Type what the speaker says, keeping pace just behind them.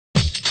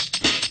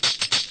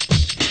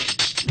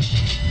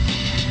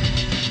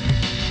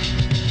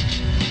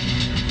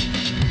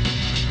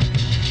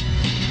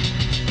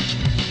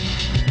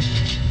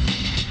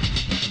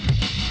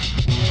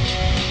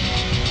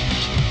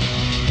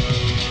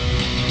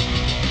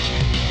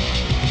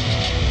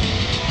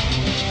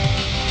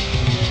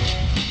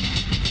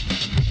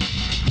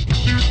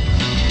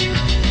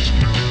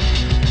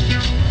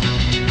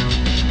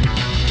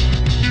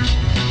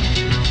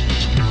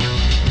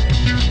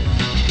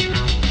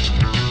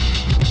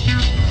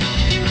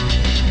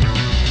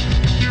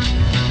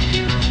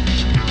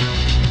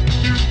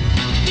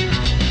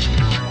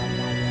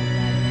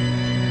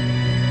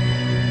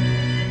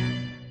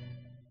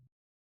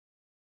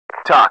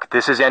TOC,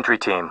 this is entry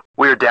team.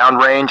 We are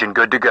downrange and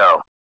good to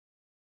go.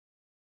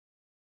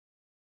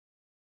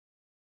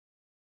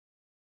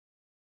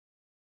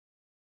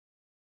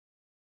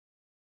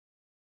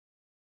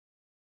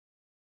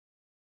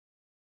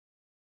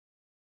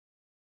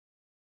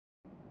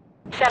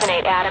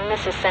 S.W.A.T. Adam,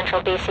 this is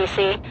Central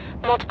BCC.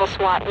 Multiple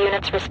SWAT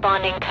units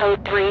responding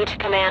Code 3 to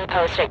command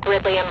post at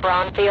Gridley and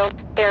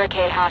Braunfield.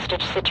 Barricade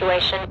hostage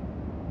situation.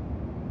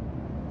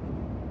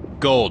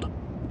 Gold.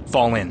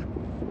 Fall in.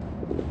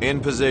 In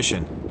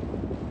position.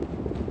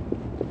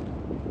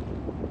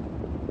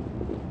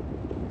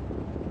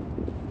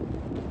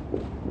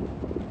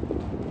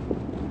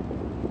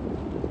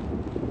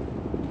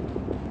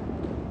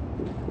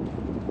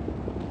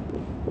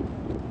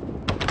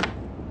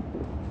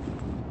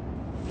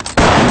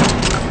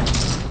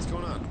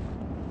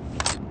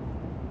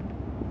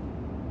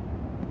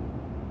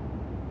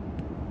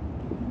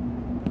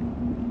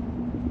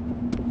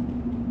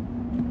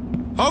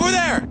 Over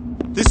there!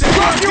 This is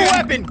Drop your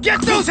weapon!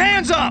 Get those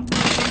hands up!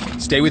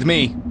 Stay with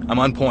me. I'm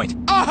on point.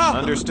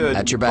 Understood.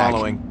 At your back.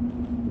 Following.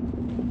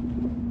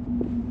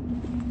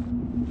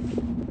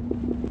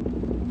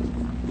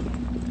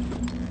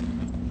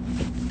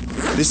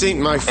 This ain't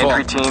my fault.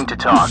 Entry team to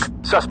TOC.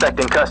 Suspect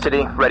in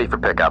custody, ready for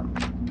pickup.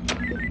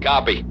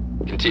 Copy.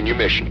 Continue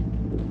mission.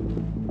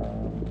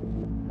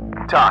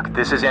 TOC,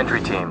 this is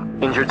entry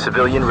team. Injured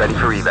civilian ready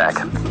for evac.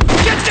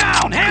 Get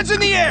down! Hands in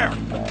the air!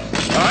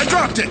 I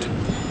dropped it!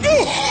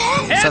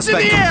 Hands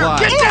Suspect in the air! complied.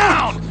 Get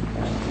down!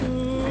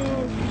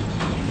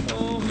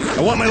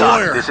 I want my TOC,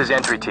 lawyer! this is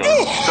entry team.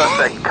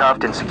 Suspect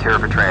cuffed and secure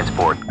for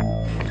transport.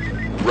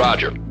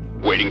 Roger.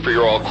 Waiting for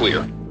your all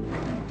clear.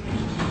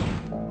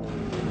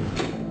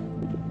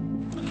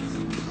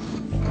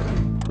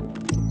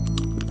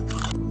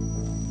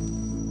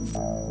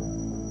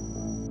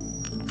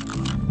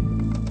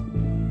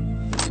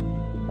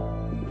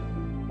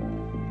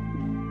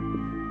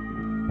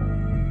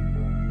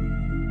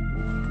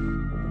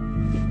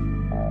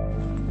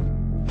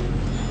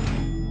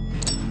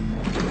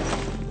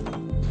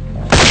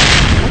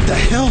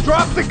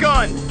 Drop the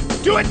gun!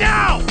 Do it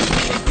now!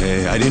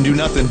 Hey, I didn't do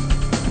nothing.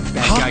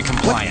 Bad guy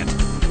compliant.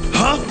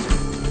 Huh?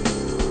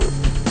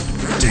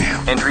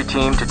 Damn. Entry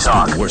team to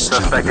TOC. worst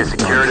job Suspect I've is ever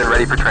secured done. and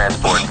ready for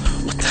transport.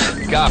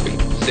 Copy.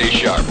 Stay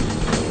sharp.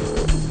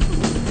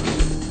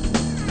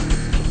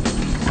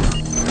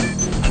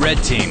 Red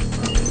team.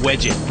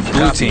 Wedge it.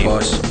 Blue Copy, team.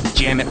 boss.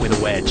 Jam it with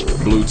a wedge.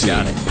 Blue team.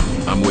 Got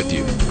it. I'm with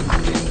you.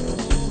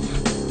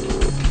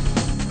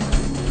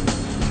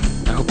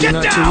 I hope you're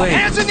not too late.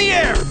 Hands in the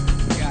air!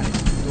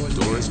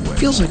 Door is wet.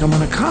 Feels like I'm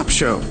on a cop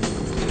show.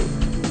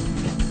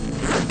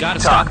 Gotta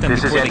stop TOC, them this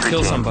is before they entry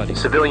kill team. somebody.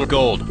 Civilian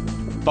Gold.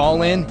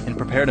 Fall in and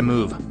prepare to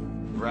move.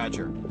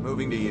 Roger.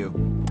 Moving to you.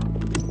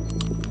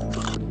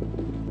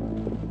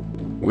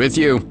 With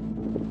you.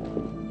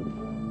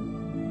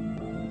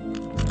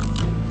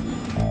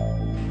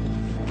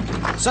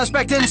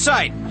 Suspect in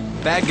sight.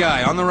 Bad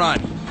guy on the run.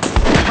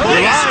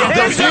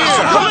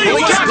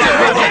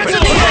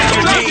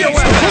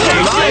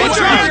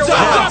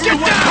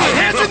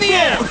 Hands in the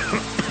air!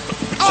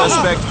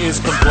 Suspect is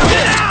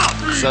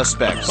compliant.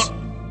 Suspects.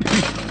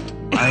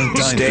 I ain't dying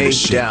for Stay this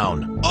shit.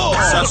 down.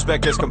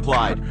 Suspect has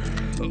complied.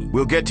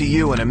 We'll get to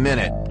you in a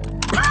minute.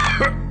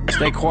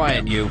 Stay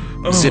quiet, you.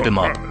 Zip him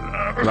up.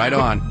 Right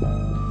on.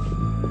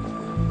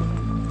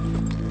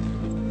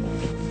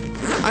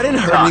 I didn't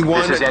hurt TOC,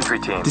 anyone. this is entry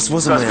team. This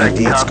wasn't my Suspect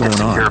idea. What's cuffed and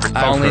going on? secure for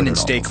Fall in transport. and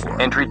stay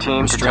clear. Entry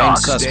team to Restrained TOC.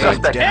 suspect.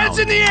 Suspect Hands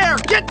in the air!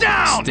 Get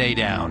down! Stay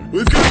down.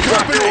 We've got Drop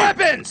company! your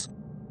weapons!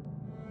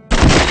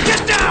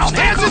 Get down!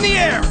 Hands in the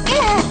air!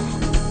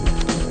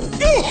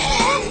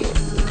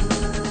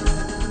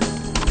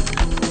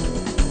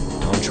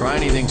 Don't try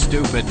anything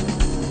stupid.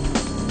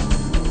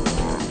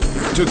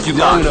 Took you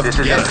long TOC, enough this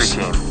to is get entry us.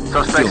 team.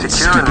 Suspect Feeling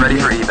secure and stupid ready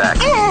yet? for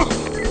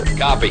evac.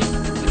 Copy.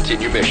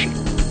 Continue mission.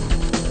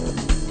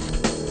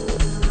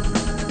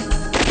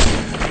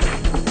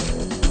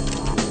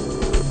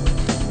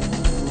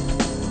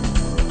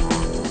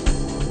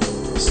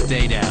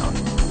 Stay down.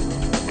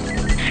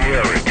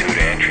 Sierra 2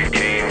 to entry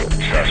team.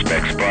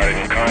 Suspect spotted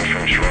in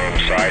conference room,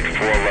 side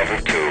 4, level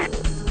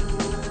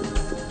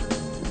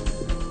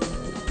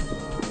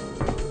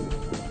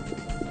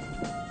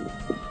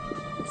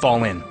 2.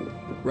 Fall in.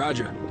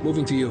 Roger.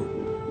 Moving to you.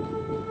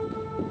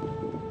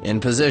 In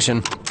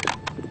position.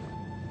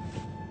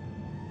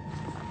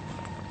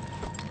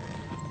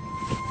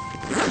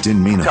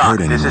 Didn't mean to TOC, hurt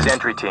this anyone. is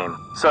entry team.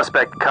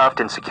 Suspect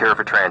cuffed and secure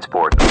for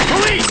transport.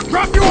 Police!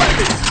 Drop your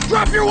weapons!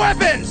 Drop your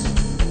weapons!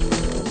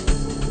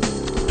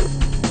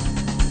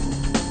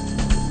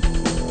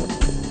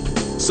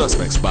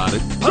 Suspect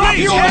spotted. Drop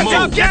your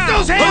weapons! Get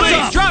those hands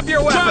up! Drop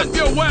your weapons!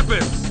 Drop your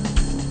weapons!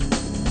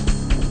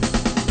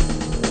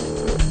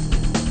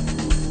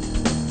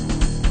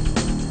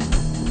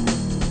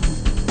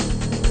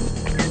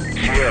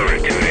 Sierra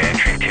 2 to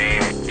entry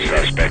team.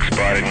 Suspect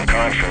spotted in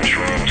conference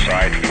room,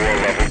 side 4,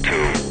 level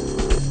 2.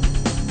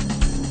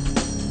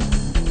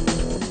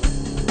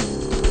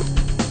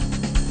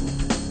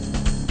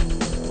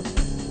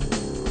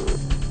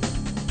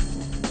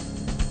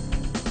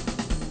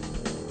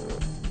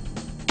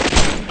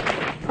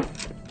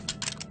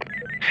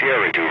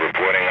 Sierra 2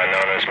 reporting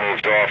unknown has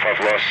moved off. I've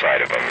lost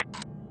sight of him.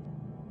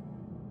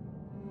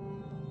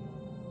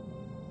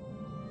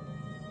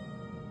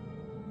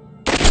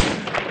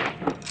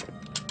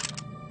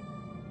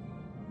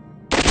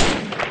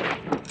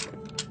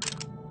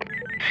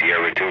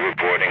 Sierra 2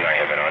 reporting I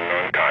have an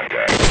unknown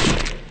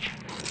contact.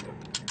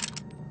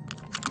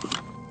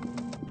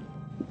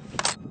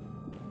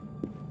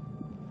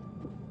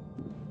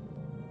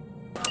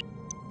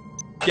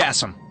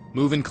 Gas 'em.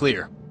 Moving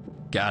clear.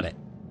 Got it.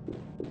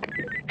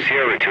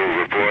 Sierra 2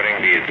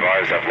 reporting. Be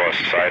advised I've lost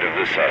sight of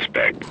the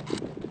suspect.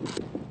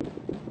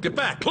 Get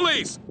back!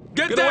 Police!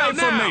 Get down away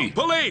from now. me!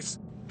 Police!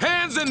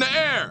 Hands in the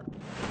air!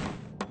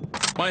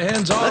 My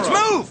hands are Let's up.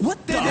 move!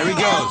 What the There he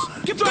goes.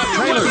 Get Drop back!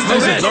 your Trailers, weapons!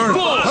 listen, Hands learn.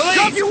 full!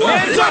 Drop your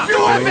weapons! Drop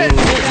your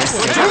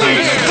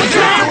weapons!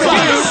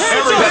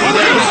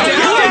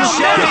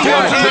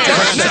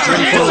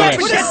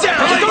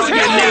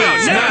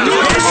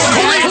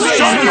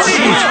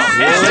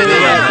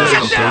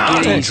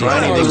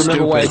 I don't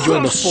remember why I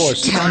joined the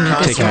force. Tell me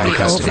this will be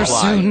over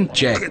soon.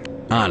 Check.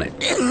 On it.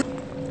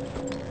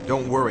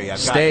 Don't worry, I've got...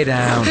 Stay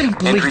down. I don't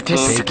believe Entry team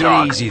this. to Take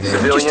talk. it easy there.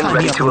 Civilian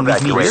ready to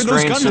evacuate.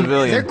 Strange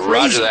civilian.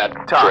 Roger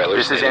that. Talk, Trailer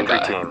this is standing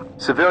entry by. team.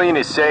 Civilian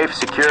is safe,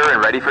 secure,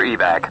 and ready for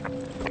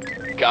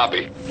evac.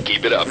 Copy.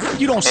 Keep it up.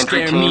 You don't Entry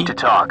scare team me. to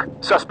talk.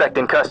 Suspect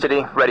in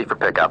custody, ready for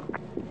pickup.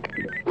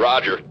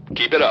 Roger.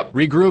 Keep it up.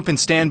 Regroup and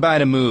stand by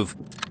to move.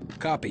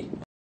 Copy.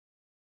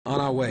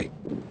 On our way.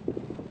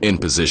 In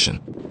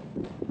position.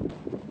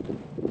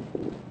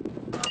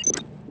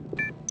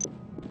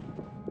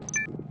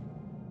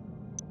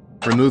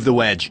 Remove the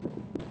wedge.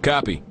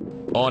 Copy.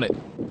 On it.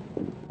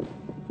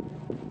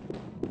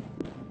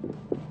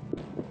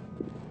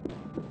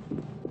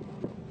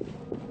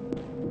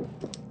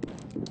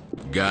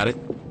 Got it.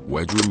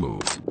 Wedge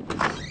removed.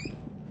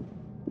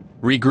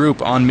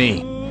 Regroup on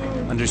me.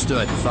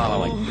 Understood.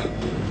 Following.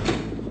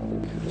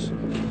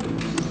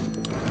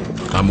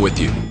 I'm with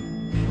you.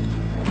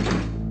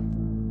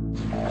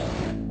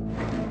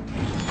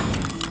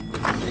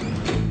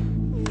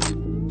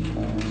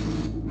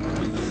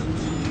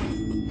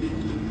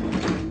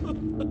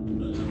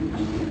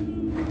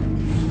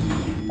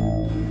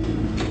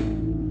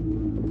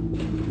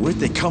 Where'd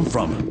they come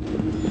from?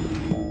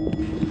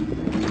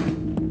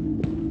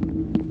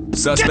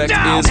 Suspect Get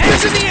down! is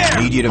Hands in busy. the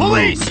air! Need you to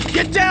Police!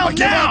 Get down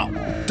now!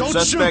 move.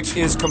 Suspect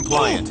is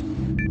compliant.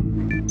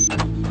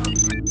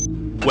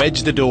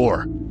 Wedge the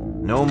door.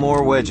 No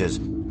more wedges.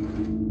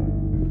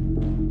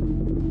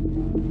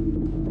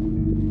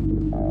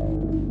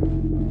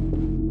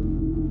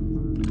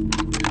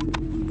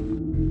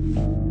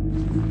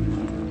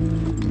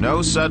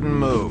 No sudden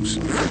moves.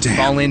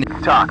 Fall in.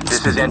 Talk,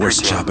 this is the entry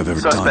worst team. job I've ever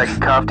Suspect done.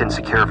 cuffed and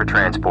secure for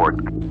transport.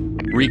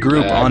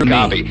 Regroup on me.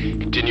 Copy.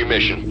 Continue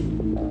mission.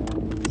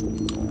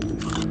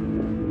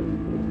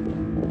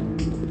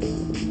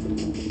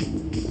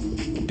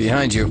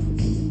 Behind you.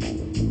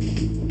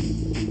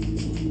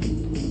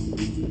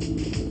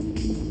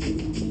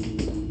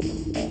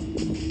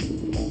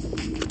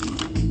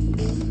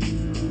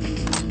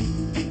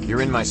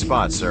 You're in my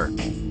spot, sir.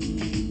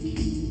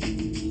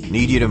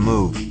 Need you to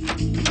move.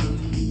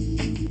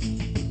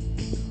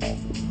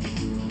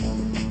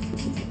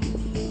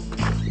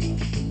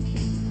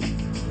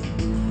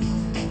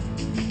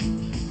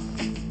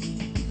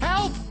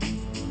 Help!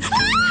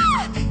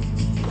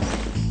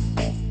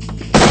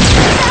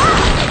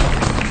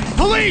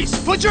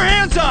 Police! Put your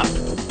hands up!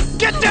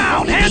 Get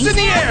down! Hands in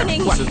the air!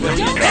 Hands up!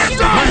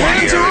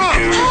 Hands are up!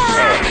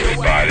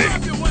 Spotted.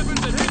 Drop your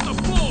weapons and hit the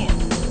floor!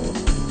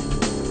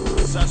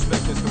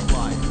 Suspect is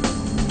compliant.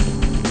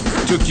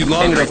 Took you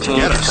long Entry enough to team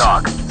get to us.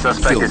 talk.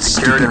 Suspect Feel is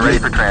secured and ready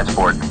for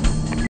transport.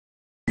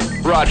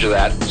 Roger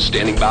that.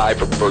 Standing by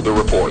for further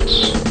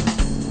reports.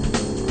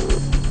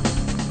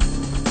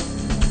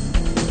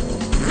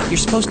 You're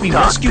supposed to be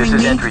Talk, this rescuing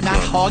is me, entry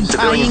not team.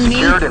 Civilian hog-tying me.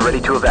 secured and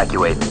ready to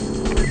evacuate.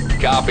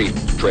 Copy.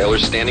 Trailer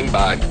standing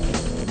by.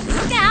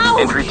 Ow!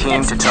 Entry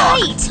team That's to talk.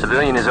 tight.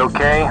 Civilian is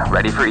okay,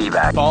 ready for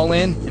evac. Fall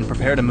in and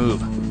prepare to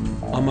move.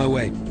 On my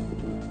way.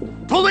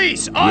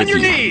 Police! On With your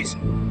you. knees!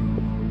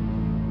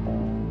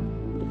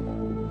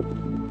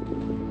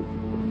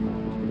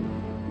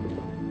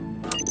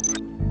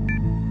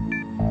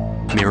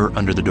 Mirror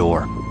under the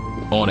door.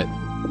 On it.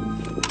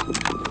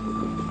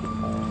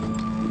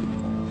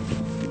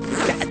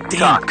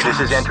 Talk, this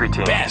is entry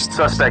team. Best.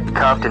 Suspect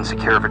cuffed and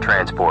secure for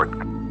transport.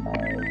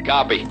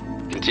 Copy.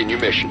 Continue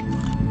mission.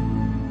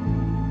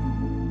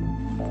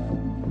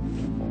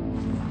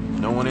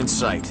 No one in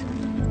sight.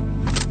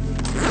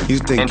 You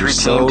think Entry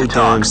team to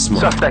talk.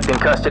 Suspect in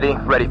custody,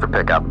 ready for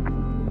pickup.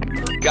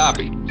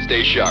 Copy.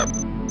 Stay sharp.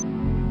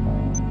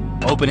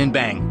 Open and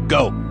bang.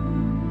 Go.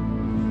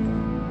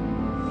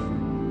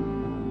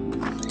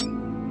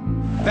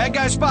 Bad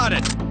guy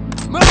spotted!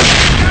 Move!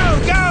 Go!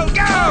 Go!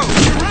 Go!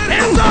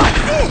 Hands up!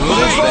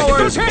 Move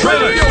forward!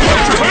 Trailer!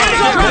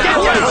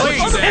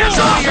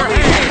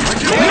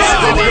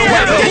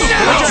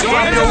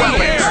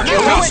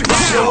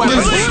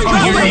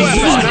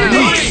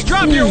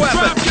 Drop your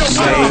weapons!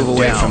 Move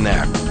away from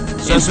there.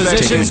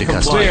 Suspect Taken is into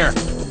custody. clear.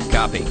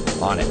 Copy.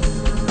 On it.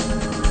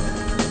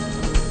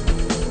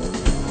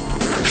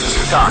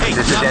 TOC,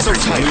 this is entry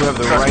team. You have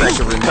the right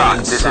to remain TOC,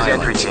 this is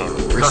silent. entry team.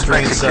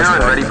 Restrain Suspect secure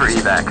and ready for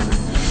suspect. evac.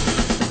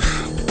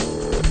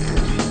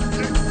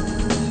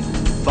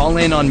 Fall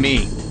in on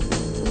me.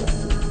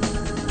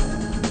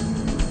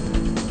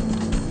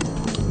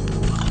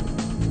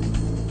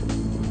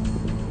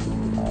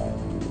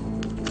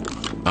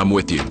 I'm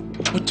with you.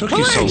 What took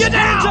you so long? Get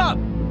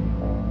down!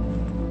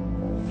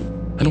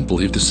 I don't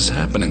believe this is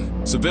happening.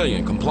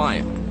 Civilian,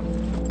 compliant.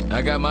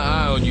 I got my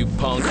eye on you,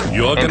 punk.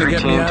 You're gonna Entry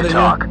get me team out to of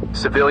TOC.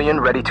 Civilian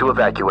ready to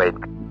evacuate.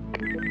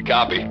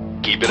 Copy.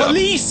 Keep it up.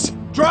 Police!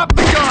 Drop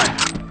the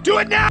gun! Do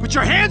it now! Put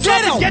your hands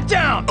up and get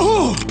down!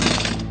 Ooh!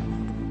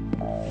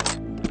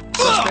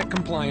 Suspect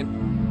compliant.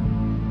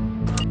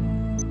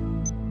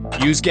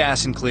 Use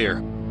gas and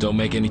clear. Don't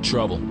make any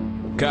trouble.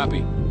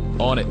 Copy.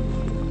 On it.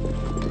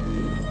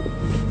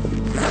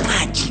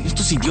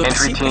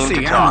 Entry team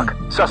to TOC.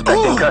 Suspect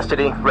in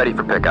custody, ready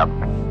for pickup.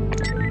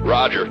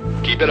 Roger.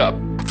 Keep it up.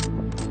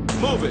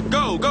 Move it.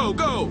 Go, go,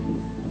 go.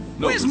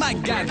 Where's my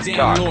goddamn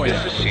TOC, lawyer?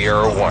 this is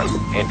Sierra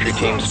 1. Entry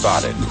team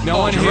spotted. No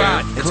one here.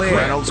 It's clear.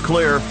 Reynolds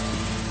clear.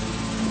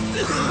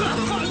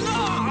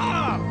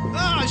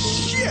 Ah,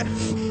 shit!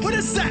 What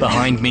is that?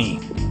 Behind me.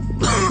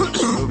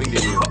 Moving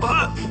to you.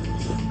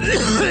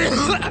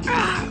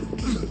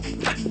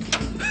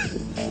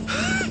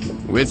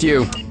 With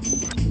you.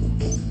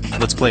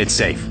 Let's play it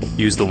safe.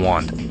 Use the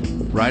wand.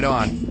 Right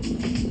on.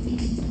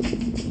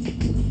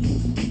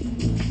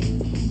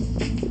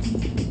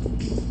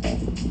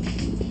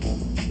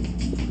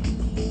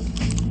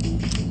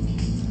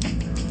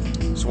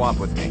 Swap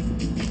with me.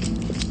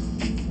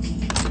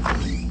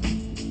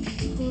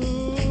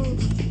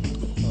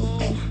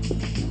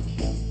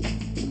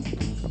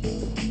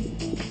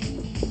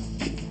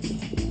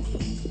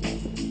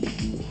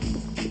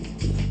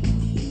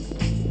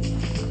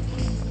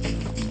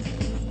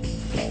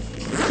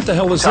 What the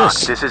hell is TOC,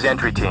 this? this is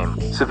entry team.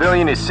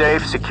 Civilian is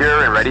safe,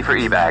 secure, and ready for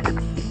evac.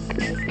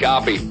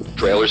 Copy.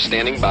 Trailer's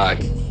standing by.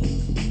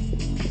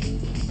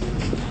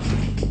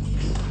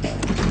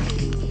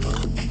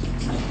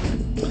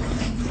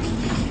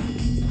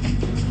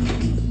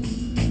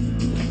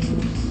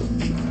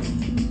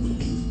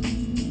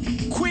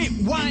 Quit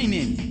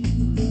whining!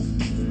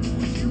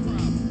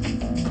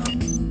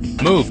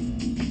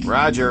 Move.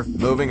 Roger.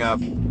 Moving up.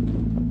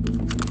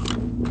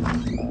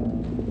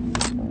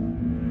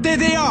 There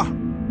they are!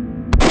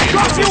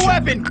 Drop your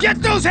weapon!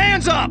 Get those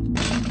hands up!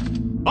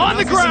 On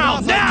the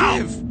ground, now!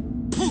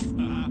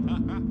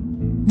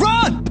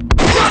 Run!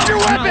 Drop your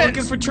weapon!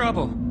 Looking for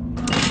trouble.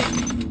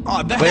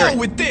 Oh, the Clear hell it.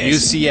 with this!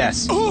 Use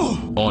CS.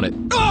 On it.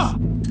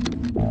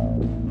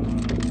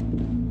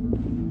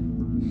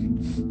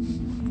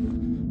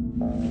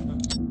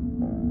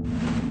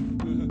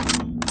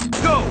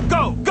 Go,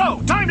 go,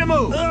 go! Time to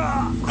move!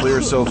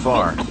 Clear so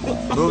far.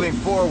 Moving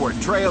forward.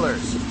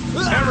 Trailers.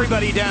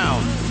 Everybody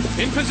down!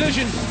 In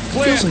position.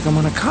 Clear. Feels like I'm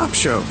on a cop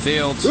show.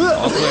 Fields.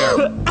 All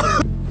clear.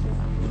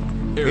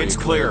 It's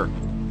clear.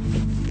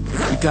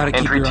 You gotta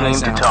keep Entry your team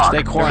eyes to out. TOC.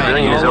 Stay quiet.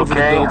 Civilian is All over the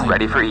okay, building.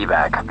 ready for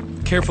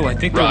evac. Careful, I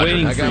think they're Roger.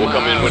 waiting I for got you. we'll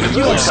come in when it's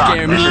You clear. don't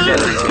scare TOC, this is me.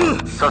 entry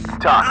team. So,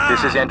 TOC,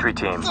 this is entry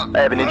team. I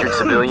have an injured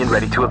civilian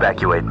ready to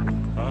evacuate.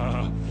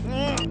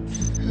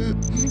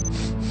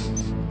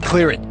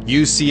 Clear it.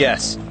 Use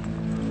CS.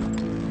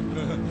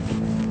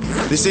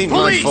 This ain't my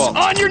Police, fault.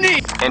 on your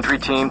knees! Entry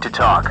team to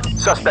TOC.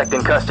 Suspect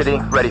in custody,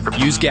 ready for...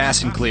 Use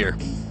gas and clear.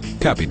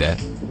 Copy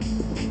that.